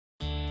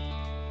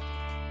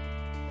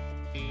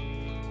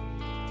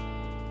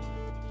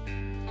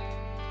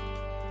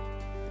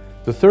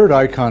The third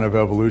icon of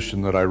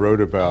evolution that I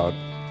wrote about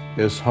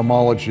is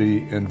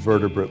homology in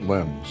vertebrate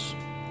limbs.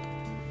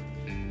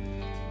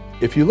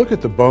 If you look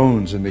at the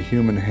bones in the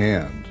human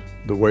hand,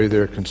 the way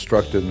they're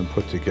constructed and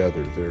put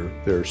together,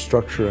 their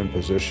structure and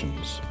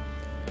positions,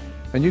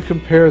 and you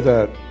compare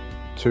that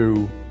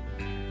to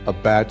a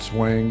bat's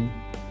wing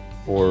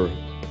or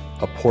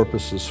a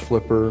porpoise's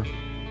flipper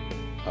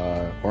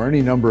or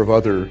any number of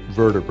other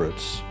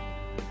vertebrates,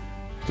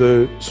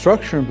 the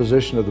structure and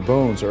position of the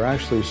bones are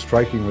actually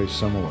strikingly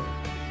similar.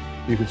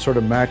 You can sort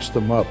of match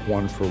them up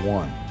one for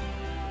one.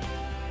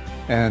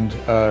 And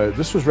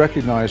this was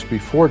recognized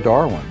before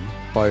Darwin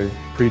by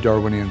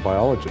pre-Darwinian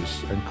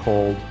biologists and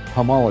called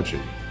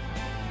homology.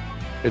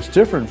 It's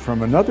different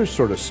from another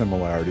sort of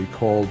similarity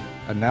called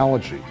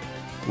analogy,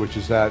 which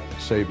is that,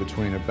 say,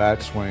 between a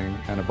bat's wing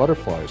and a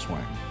butterfly's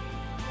wing.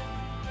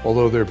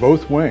 Although they're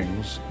both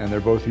wings and they're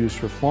both used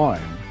for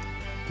flying,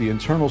 the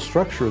internal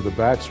structure of the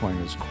bat's wing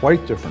is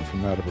quite different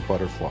from that of a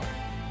butterfly,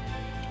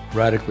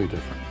 radically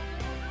different.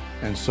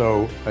 And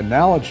so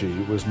analogy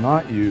was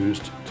not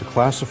used to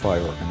classify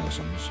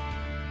organisms,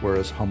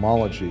 whereas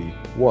homology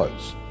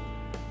was.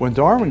 When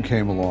Darwin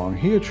came along,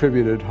 he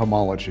attributed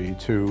homology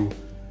to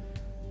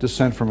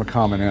descent from a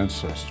common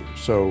ancestor,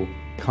 so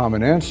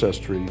common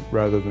ancestry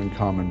rather than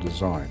common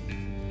design.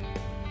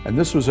 And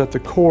this was at the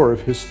core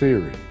of his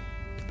theory.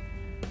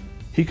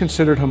 He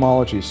considered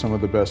homology some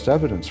of the best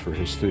evidence for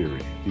his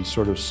theory, these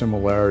sort of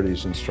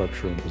similarities in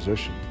structure and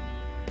position.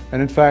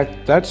 And in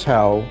fact, that's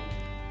how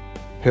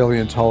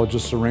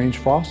paleontologists arrange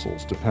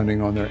fossils,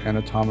 depending on their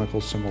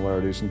anatomical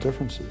similarities and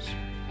differences.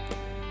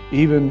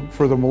 Even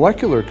for the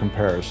molecular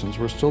comparisons,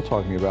 we're still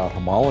talking about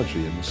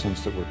homology in the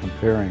sense that we're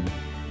comparing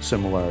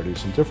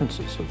similarities and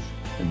differences of,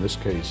 in this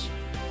case,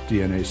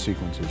 DNA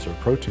sequences or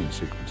protein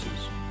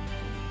sequences.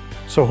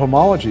 So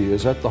homology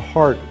is at the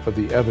heart of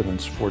the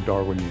evidence for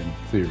Darwinian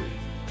theory,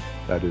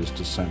 that is,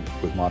 descent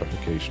with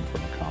modification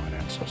from a common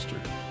ancestor.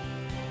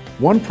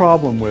 One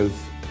problem with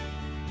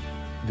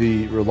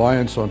the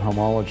reliance on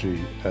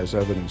homology as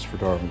evidence for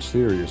Darwin's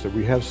theory is that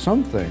we have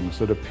some things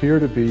that appear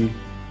to be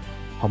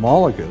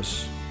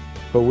homologous,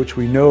 but which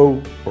we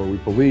know or we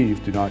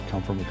believe do not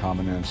come from a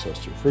common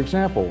ancestor. For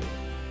example,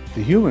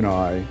 the human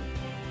eye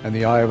and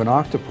the eye of an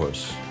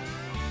octopus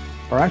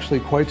are actually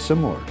quite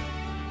similar,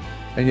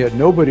 and yet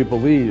nobody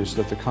believes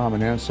that the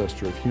common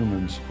ancestor of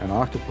humans and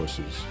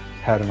octopuses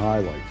had an eye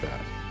like that.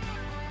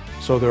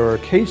 So there are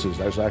cases,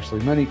 there's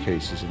actually many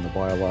cases in the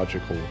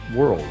biological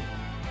world,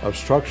 of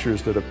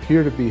structures that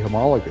appear to be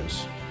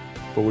homologous,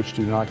 but which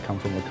do not come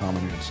from a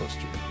common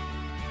ancestor.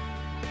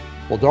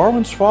 Well,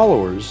 Darwin's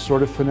followers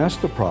sort of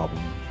finessed the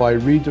problem by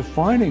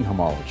redefining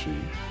homology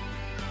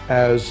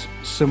as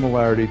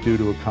similarity due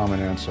to a common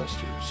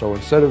ancestor. So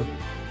instead of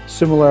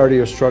similarity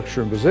of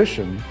structure and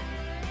position,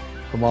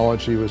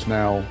 homology was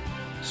now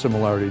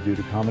similarity due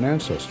to common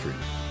ancestry.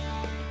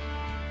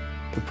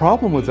 The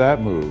problem with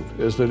that move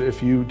is that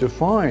if you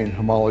define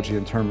homology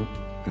in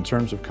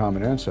terms of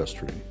common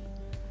ancestry,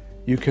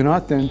 you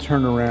cannot then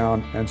turn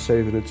around and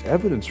say that it's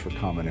evidence for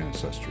common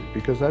ancestry,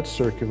 because that's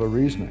circular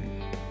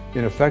reasoning.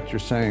 In effect, you're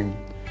saying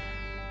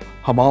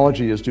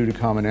homology is due to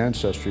common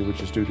ancestry,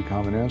 which is due to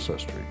common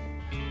ancestry.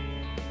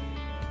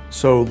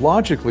 So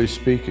logically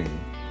speaking,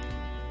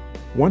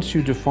 once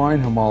you define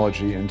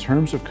homology in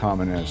terms of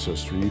common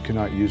ancestry, you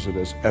cannot use it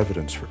as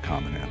evidence for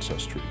common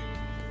ancestry.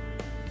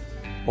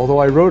 Although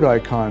I wrote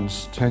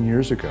icons 10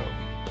 years ago,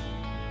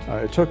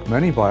 it took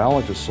many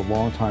biologists a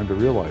long time to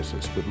realize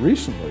this, but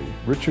recently,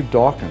 Richard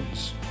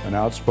Dawkins, an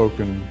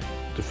outspoken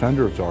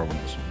defender of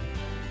Darwinism,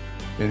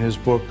 in his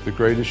book, The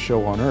Greatest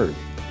Show on Earth,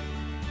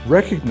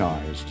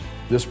 recognized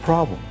this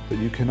problem, that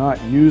you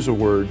cannot use a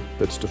word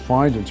that's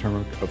defined in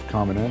terms of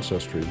common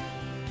ancestry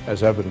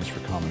as evidence for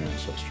common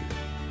ancestry.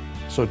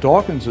 So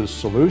Dawkins'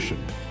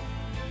 solution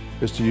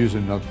is to use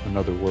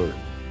another word,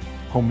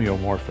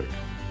 homeomorphic.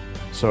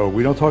 So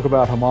we don't talk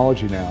about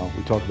homology now,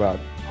 we talk about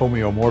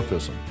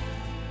homeomorphism.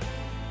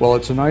 Well,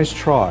 it's a nice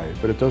try,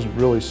 but it doesn't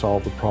really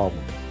solve the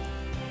problem.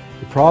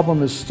 The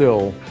problem is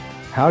still,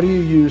 how do you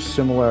use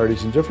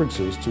similarities and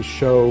differences to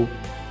show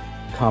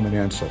common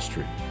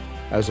ancestry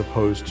as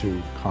opposed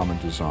to common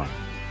design?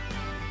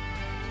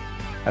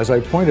 As I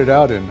pointed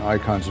out in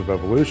Icons of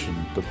Evolution,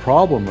 the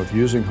problem of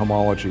using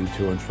homology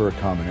to infer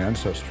common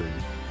ancestry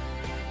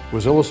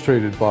was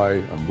illustrated by,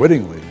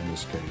 unwittingly in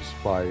this case,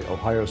 by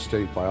Ohio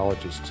State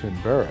biologist Tim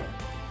Berra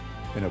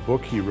in a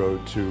book he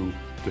wrote to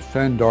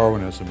defend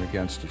Darwinism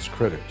against its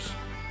critics.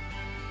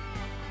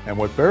 And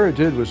what Berra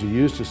did was he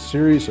used a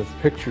series of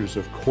pictures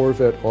of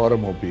Corvette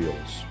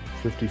automobiles,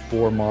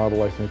 54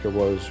 model I think it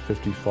was,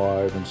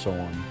 55 and so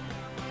on.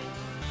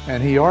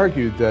 And he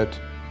argued that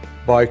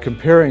by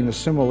comparing the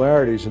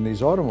similarities in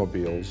these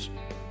automobiles,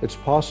 it's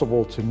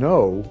possible to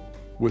know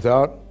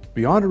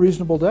beyond a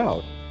reasonable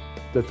doubt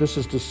that this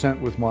is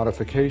descent with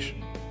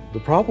modification. The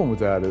problem with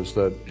that is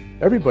that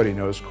everybody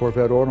knows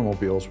Corvette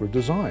automobiles were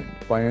designed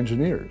by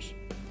engineers.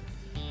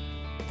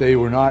 They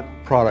were not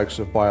products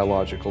of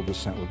biological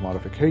descent with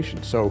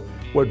modification. So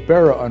what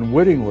Berra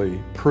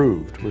unwittingly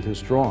proved with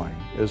his drawing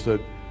is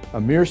that A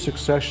mere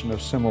succession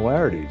of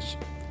similarities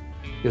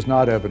is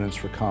not evidence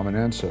for common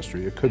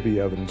ancestry. It could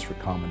be evidence for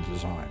common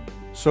design.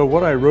 So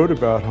what I wrote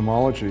about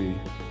homology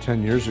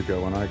 10 years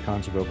ago in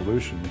Icons of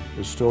Evolution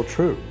is still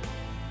true.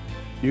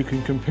 You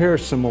can compare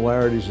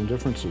similarities and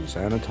differences,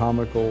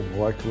 anatomical,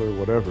 molecular,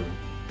 whatever.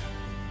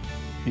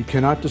 You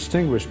cannot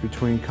distinguish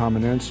between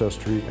common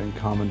ancestry and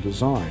common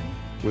design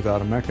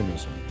without a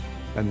mechanism.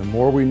 And the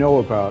more we know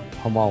about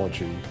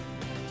homology,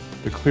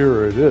 the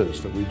clearer it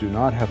is that we do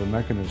not have a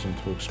mechanism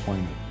to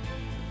explain it.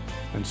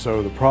 And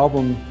so the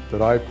problem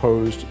that I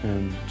posed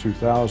in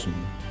 2000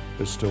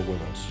 is still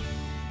with us.